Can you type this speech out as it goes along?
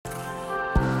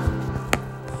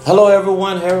Hello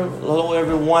everyone,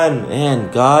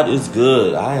 and God is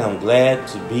good. I am glad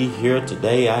to be here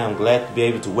today. I am glad to be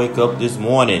able to wake up this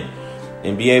morning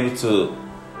and be able to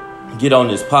get on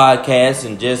this podcast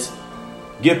and just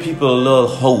give people a little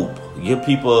hope, give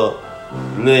people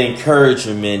a little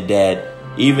encouragement that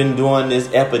even during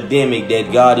this epidemic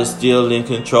that God is still in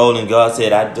control, and God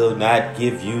said, I do not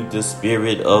give you the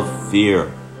spirit of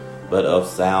fear, but of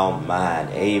sound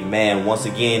mind. Amen. Once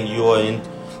again,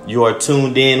 you are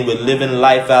tuned in with Living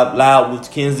Life Out Loud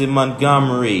with Kenzie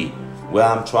Montgomery, where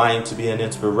I'm trying to be an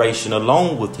inspiration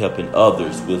along with helping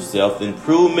others with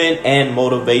self-improvement and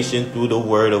motivation through the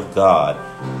Word of God.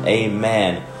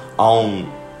 Amen.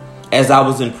 As I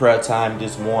was in prayer time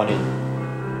this morning,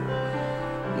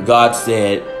 God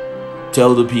said,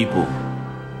 tell the people,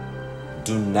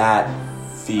 do not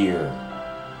fear.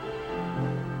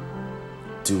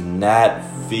 Do not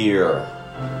fear.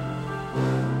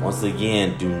 Once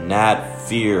again, do not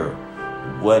fear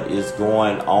what is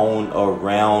going on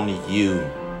around you.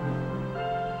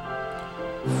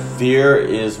 Fear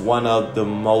is one of the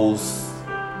most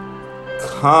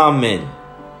common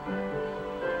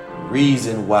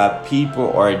reasons why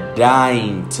people are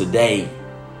dying today,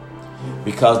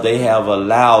 because they have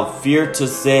allowed fear to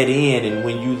set in. And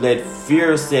when you let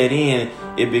fear set in,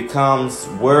 it becomes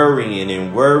worrying,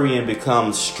 and worrying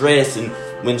becomes stress. And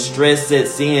when stress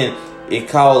sets in, it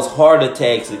causes heart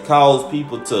attacks. It causes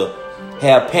people to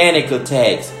have panic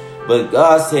attacks. But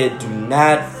God said, do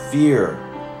not fear.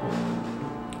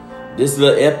 This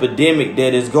little epidemic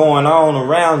that is going on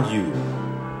around you,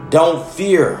 don't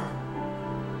fear.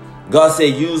 God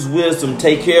said, use wisdom,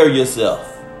 take care of yourself.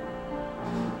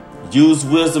 Use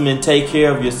wisdom and take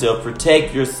care of yourself.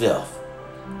 Protect yourself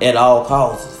at all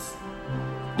costs.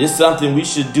 This is something we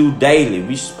should do daily.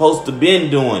 We're supposed to be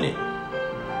doing it.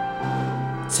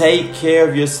 Take care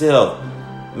of yourself.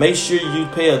 Make sure you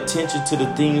pay attention to the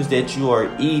things that you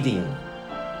are eating.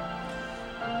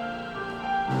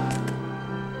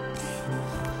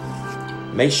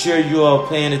 Make sure you are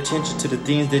paying attention to the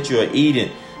things that you are eating.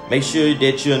 Make sure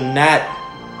that you're not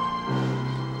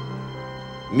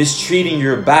mistreating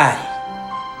your body.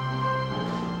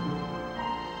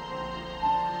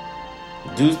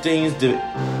 Do things to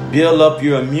build up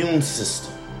your immune system.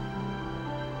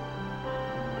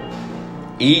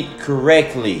 Eat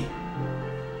correctly.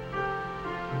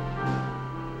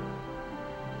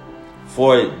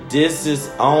 For this is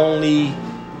only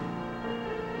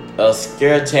a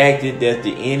scare tactic that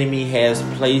the enemy has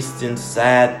placed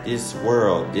inside this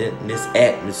world, in this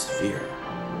atmosphere.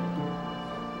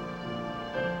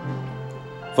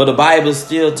 For the Bible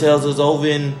still tells us over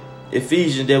in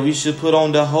Ephesians that we should put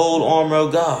on the whole armor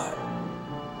of God.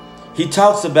 He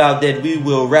talks about that we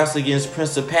will wrestle against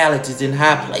principalities in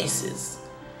high places.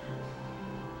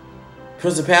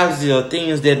 Principalities are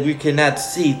things that we cannot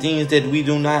see, things that we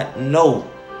do not know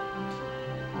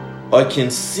or can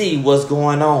see what's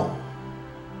going on.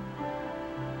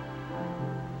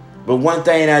 But one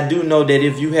thing I do know, that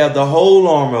if you have the whole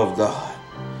armor of God,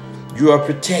 you are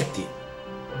protected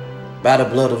by the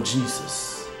blood of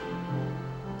Jesus.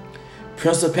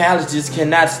 Principalities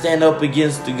cannot stand up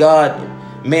against the God,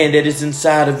 man, that is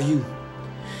inside of you.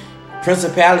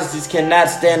 Principalities cannot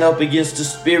stand up against the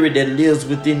spirit that lives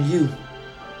within you.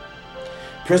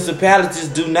 Principalities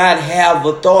do not have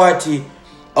authority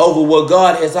over what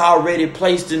God has already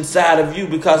placed inside of you,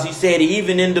 because he said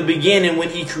even in the beginning when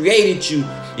he created you,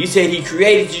 he said he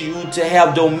created you to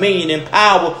have dominion and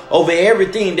power over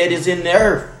everything that is in the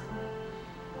earth.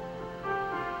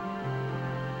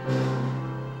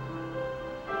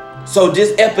 So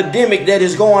this epidemic that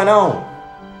is going on,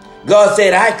 God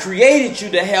said, I created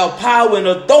you to have power and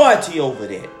authority over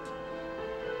that.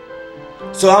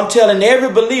 So I'm telling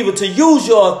every believer to use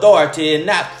your authority and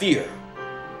not fear.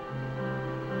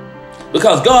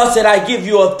 Because God said, I give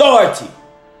you authority.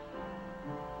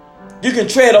 You can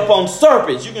tread upon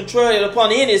serpents. You can tread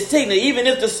upon any sickness. Even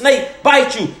if the snake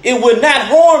bites you, it will not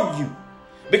harm you.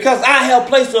 Because I have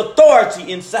placed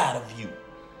authority inside of you.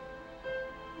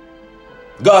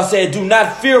 God said, do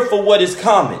not fear for what is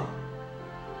coming,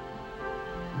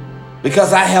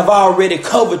 because I have already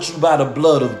covered you by the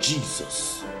blood of Jesus.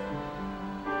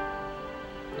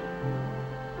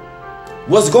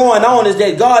 What's going on is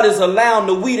that God is allowing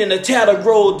the wheat and the tare to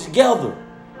grow together.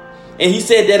 And he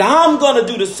said that I'm going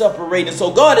to do the separating.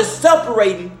 So God is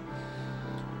separating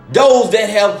those that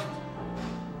have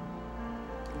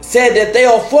said that they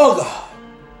are for God.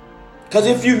 Because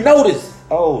if you notice,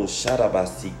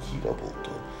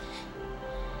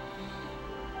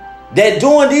 that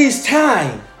during these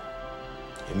times,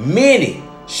 many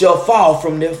shall fall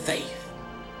from their faith.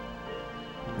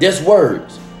 That's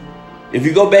words. If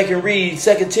you go back and read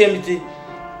 2 Timothy,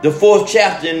 the 4th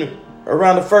chapter, and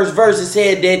around the 1st verse, it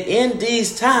said that in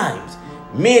these times,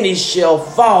 many shall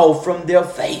fall from their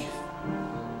faith.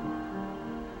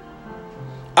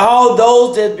 All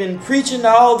those that have been preaching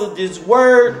all of this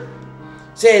word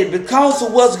said, because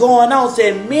of what's going on,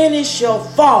 said many shall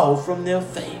fall from their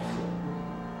faith.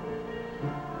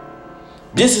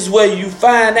 This is where you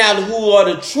find out who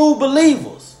are the true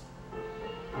believers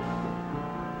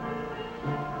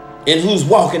and who's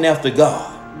walking after God.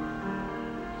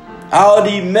 All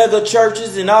these mega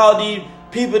churches and all these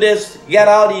people that's got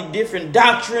all these different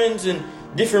doctrines and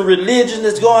different religions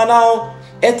that's going on.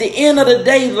 At the end of the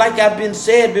day, like I've been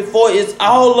said before, it's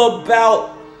all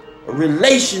about a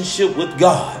relationship with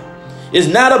God. It's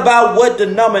not about what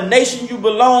denomination you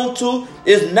belong to.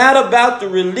 It's not about the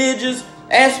religious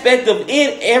aspect of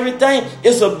everything.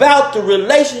 It's about the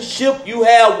relationship you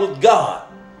have with God.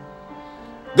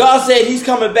 God said he's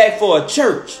coming back for a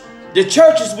church. The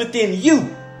church is within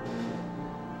you.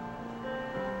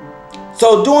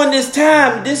 So during this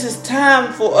time, this is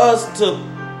time for us to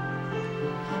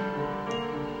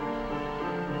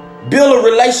build a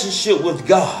relationship with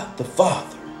God, the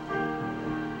Father.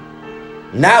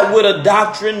 Not with a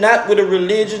doctrine, not with a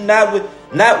religion, not with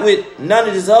none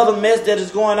of this other mess that is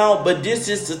going on. But this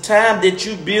is the time that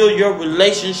you build your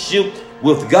relationship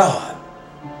with God.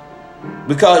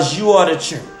 Because you are the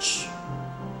church.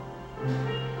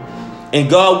 And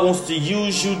God wants to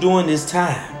use you during this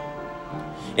time.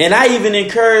 And I even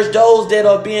encourage those that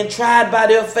are being tried by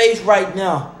their faith right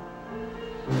now.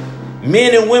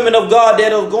 Men and women of God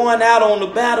that are going out on the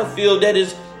battlefield, that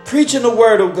is preaching the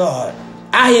word of God.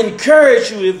 I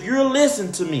encourage you, if you're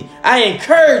listening to me, I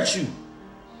encourage you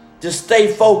to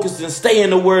stay focused and stay in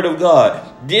the word of God.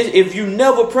 If you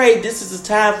never prayed, this is the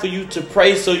time for you to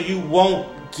pray so you won't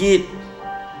get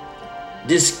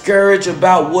discouraged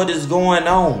about what is going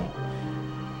on.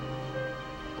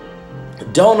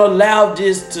 Don't allow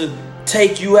this to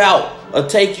take you out or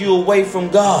take you away from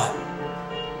God.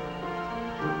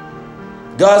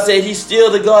 God said he's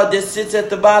still the God that sits at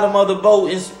the bottom of the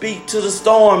boat and speak to the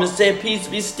storm and said, peace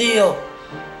be still.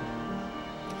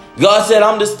 God said,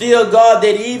 I'm the still God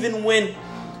that even when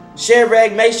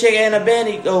Shadrach, Meshach, and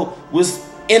Abednego was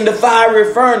in the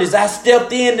fiery furnace, I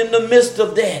stepped in the midst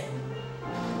of that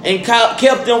and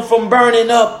kept them from burning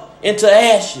up into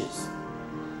ashes.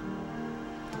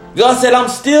 God said, I'm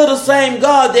still the same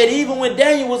God that even when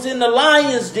Daniel was in the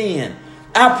lion's den,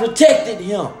 I protected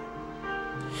him.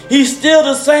 He's still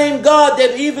the same God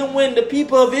that even when the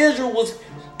people of Israel was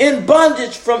in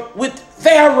bondage with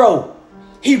Pharaoh,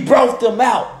 he brought them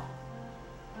out.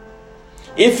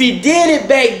 If he did it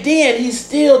back then, he's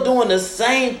still doing the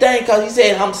same thing, because he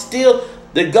said, I'm still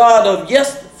the God of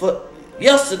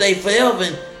yesterday, forever,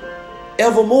 and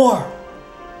evermore.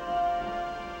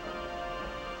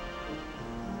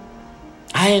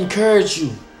 I encourage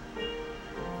you.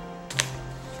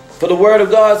 For the word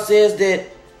of God says that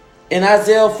in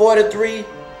Isaiah 43,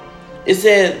 it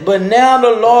says, but now the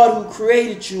Lord who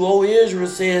created you, O Israel,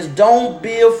 says, don't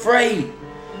be afraid,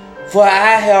 for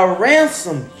I have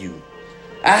ransomed you.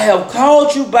 I have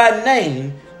called you by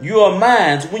name. You are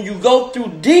mine. When you go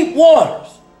through deep waters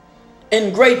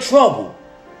in great trouble,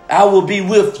 I will be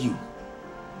with you.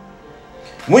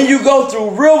 When you go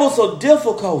through rivers of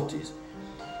difficulties,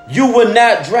 you will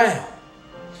not drown.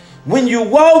 When you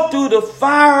walk through the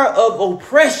fire of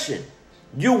oppression,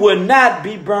 you will not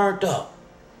be burnt up.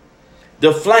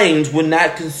 The flames will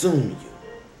not consume you.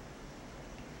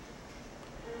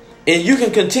 And you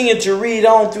can continue to read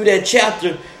on through that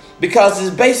chapter, because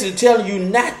it's basically telling you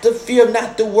not to fear,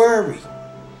 not to worry.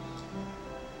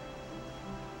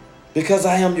 Because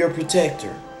I am your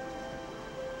protector.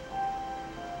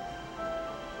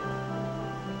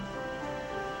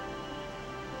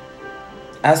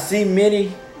 I see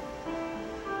many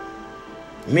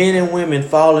men and women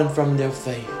falling from their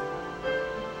faith.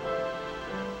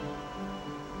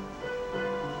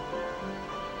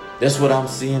 That's what I'm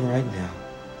seeing right now.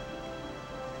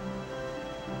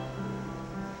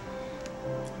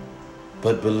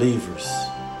 But believers,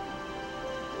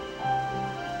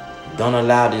 don't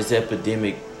allow this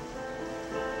epidemic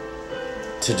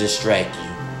to distract you.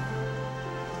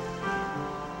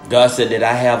 God said that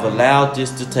I have allowed this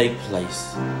to take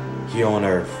place here on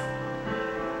earth.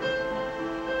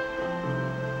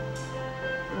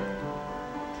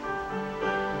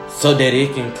 So that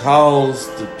it can cause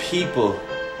the people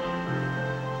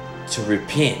to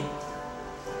repent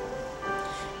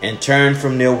and turn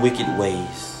from their wicked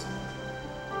ways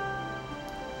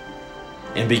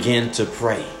and begin to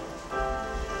pray.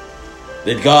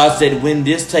 That God said when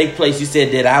this take place, he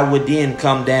said that I would then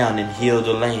come down and heal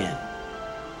the land.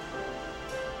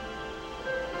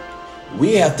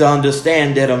 we have to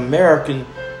understand that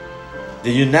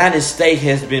the United States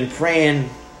has been praying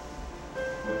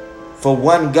for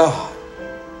one God,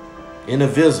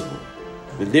 indivisible,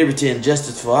 with liberty and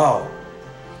justice for all.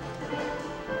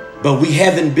 But we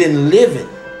haven't been living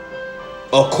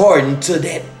according to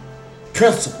that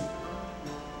principle.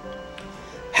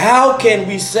 How can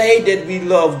we say that we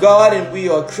love God and we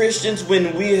are Christians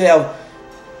when we have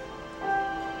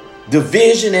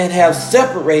division and have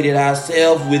separated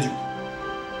ourselves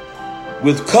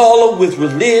with color, with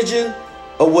religion,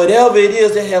 or whatever it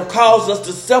is that have caused us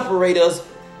to separate us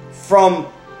from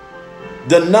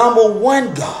the number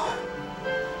one God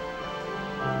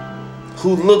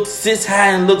who sits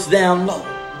high and looks down low?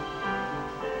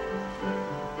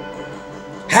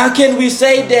 How can we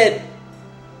say that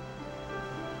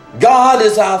God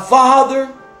is our Father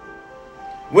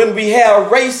when we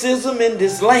have racism in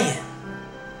this land?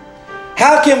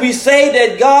 How can we say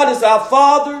that God is our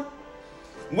Father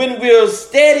when we're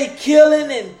steady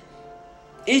killing and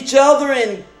each other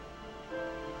and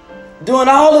doing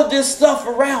all of this stuff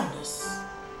around us?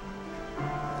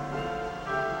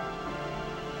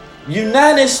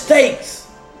 United States,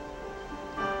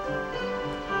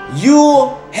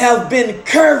 you have been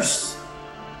cursed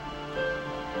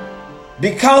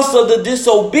because of the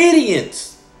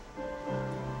disobedience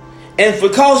and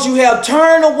because you have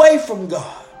turned away from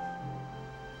God.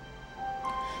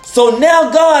 So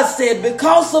now God said,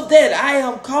 because of that, I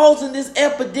am causing this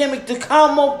epidemic to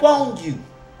come upon you.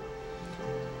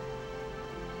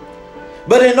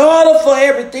 But in order for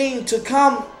everything to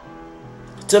come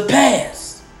to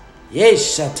pass, you're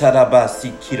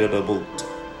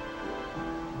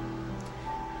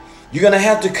going to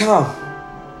have to come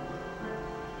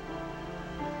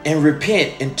and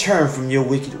repent and turn from your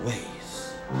wicked ways.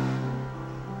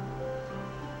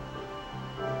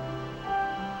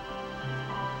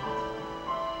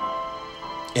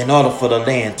 In order for the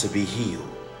land to be healed.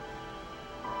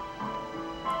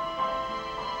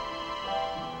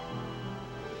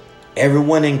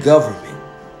 Everyone in government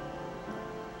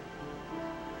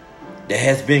that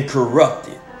has been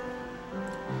corrupted,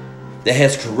 that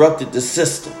has corrupted the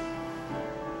system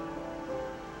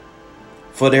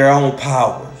for their own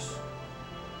powers,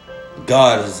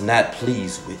 God is not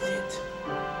pleased with it.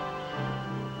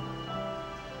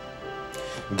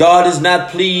 God is not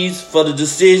pleased for the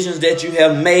decisions that you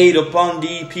have made upon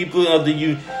the people of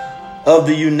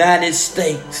the United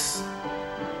States.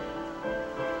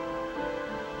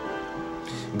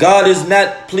 God is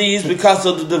not pleased because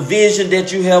of the division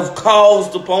that you have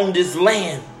caused upon this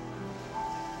land.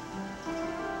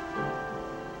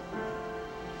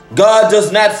 God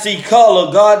does not see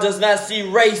color. God does not see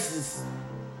races.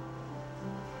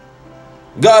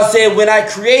 God said, when I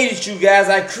created you guys,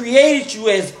 I created you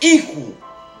as equal.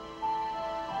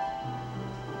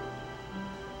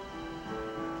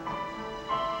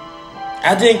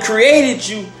 I didn't create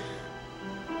you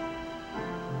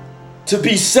to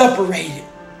be separated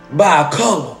by a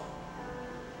color.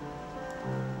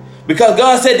 Because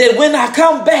God said that when I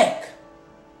come back,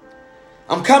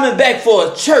 I'm coming back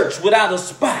for a church without a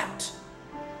spot.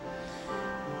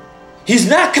 He's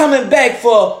not coming back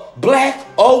for black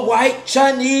or white,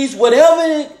 Chinese,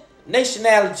 whatever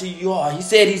nationality you are. He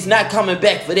said he's not coming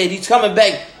back for that. He's coming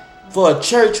back for a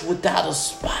church without a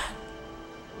spot.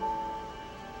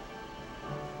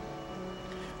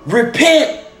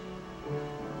 Repent.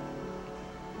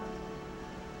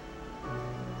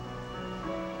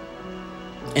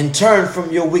 And turn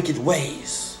from your wicked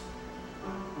ways.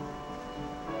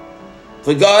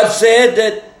 For God said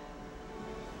that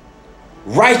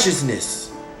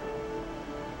righteousness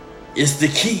is the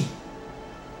key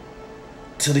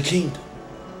to the kingdom.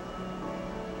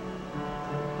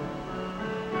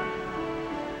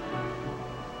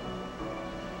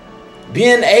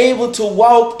 Being able to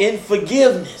walk in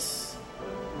forgiveness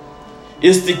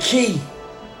is the key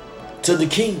to the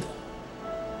kingdom.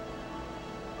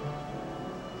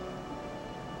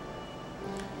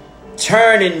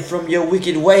 Turning from your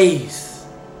wicked ways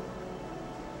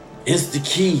is the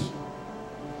key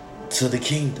to the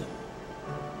kingdom.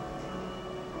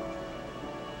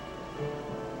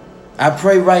 I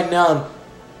pray right now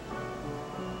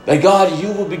that God,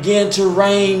 you will begin to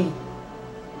reign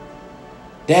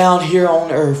down here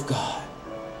on earth, God.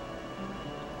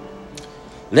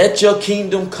 Let your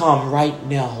kingdom come right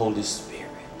now, Holy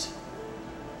Spirit,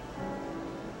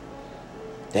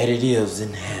 that it is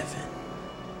in heaven.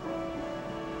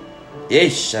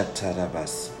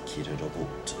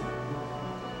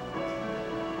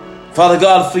 Father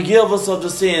God, forgive us of the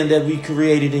sin that we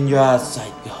created in your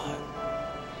eyesight, God.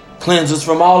 Cleanse us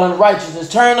from all unrighteousness.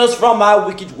 Turn us from our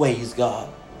wicked ways, God.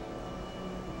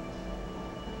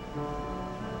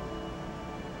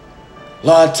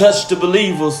 Lord, touch the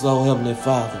believers, oh Heavenly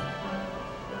Father.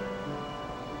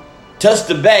 Touch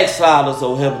the backsliders,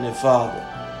 oh Heavenly Father.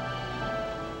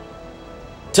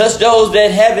 Touch those that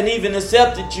haven't even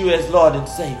accepted you as Lord and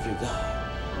Savior, God.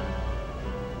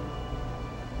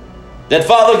 That,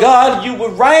 Father God, you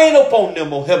would rain upon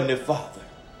them, oh Heavenly Father.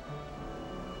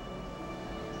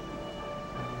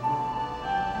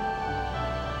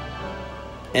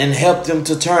 And help them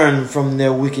to turn from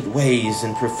their wicked ways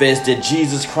and profess that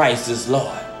Jesus Christ is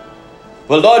Lord.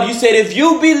 But Lord, you said if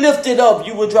you be lifted up,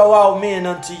 you will draw all men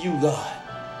unto you, God.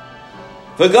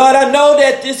 For God, I know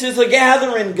that this is a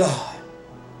gathering, God,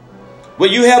 where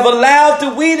you have allowed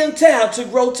the wheat and tare to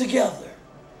grow together.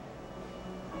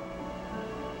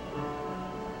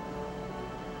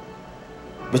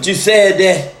 But you said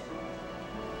that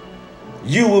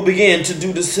you will begin to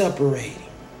do the separating.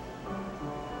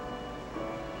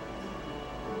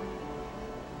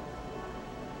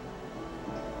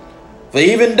 For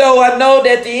even though I know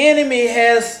that the enemy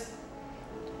has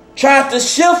tried to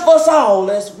shift us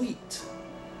all as wheat,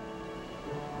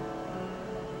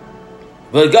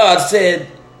 but God said,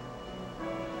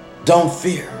 don't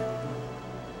fear.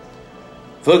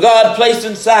 For God placed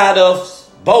inside us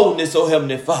boldness, O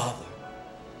Heavenly Father,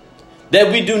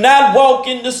 that we do not walk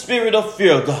in the spirit of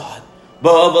fear, God,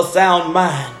 but of a sound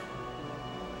mind.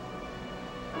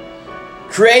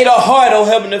 Create a heart, O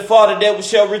Heavenly Father, that we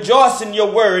shall rejoice in your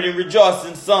word and rejoice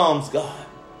in Psalms, God.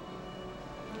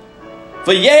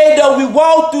 For yea, though we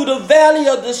walk through the valley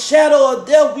of the shadow of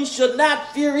death, we shall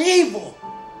not fear evil.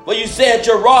 For you said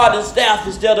your rod and staff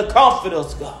is there to comfort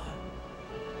us, God.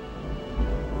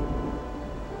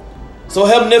 So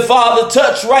Heavenly Father,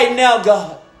 touch right now,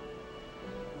 God.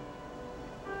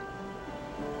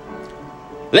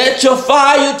 Let your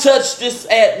fire touch this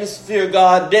atmosphere,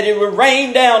 God, that it will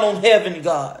rain down on heaven,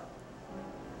 God.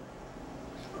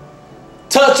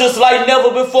 Touch us like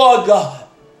never before, God.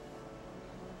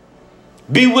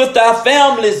 Be with our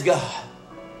families, God.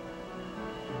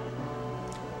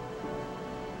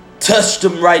 Touch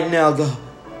them right now, God.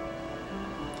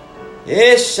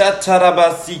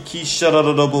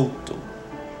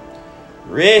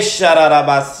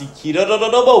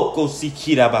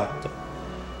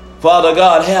 Father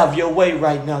God, have your way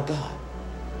right now, God.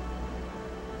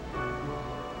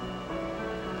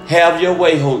 Have your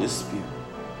way, Holy Spirit.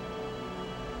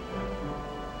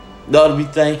 Lord, we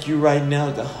thank you right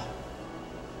now, God.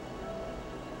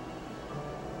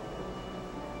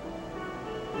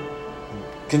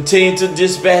 Continue to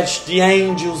dispatch the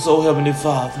angels, oh Heavenly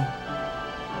Father.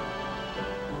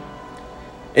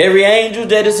 Every angel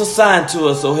that is assigned to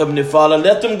us, oh Heavenly Father,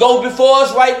 let them go before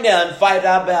us right now and fight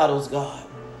our battles, God.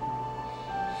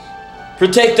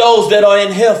 Protect those that are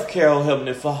in health care, oh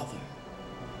Heavenly Father.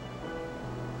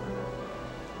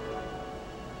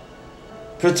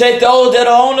 Protect those that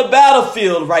are on the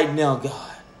battlefield right now, God.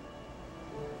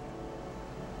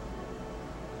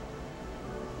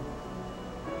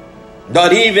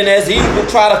 God, even as evil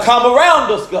try to come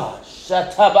around us, God.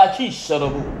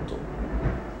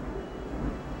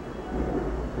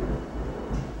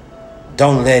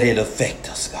 Don't let it affect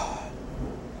us, God.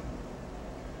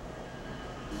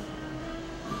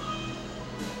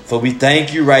 For we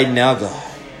thank you right now,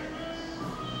 God.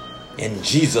 In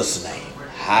Jesus' name.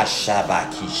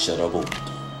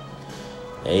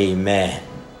 Amen.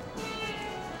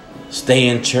 Stay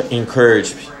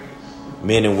encouraged,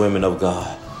 men and women of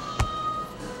God.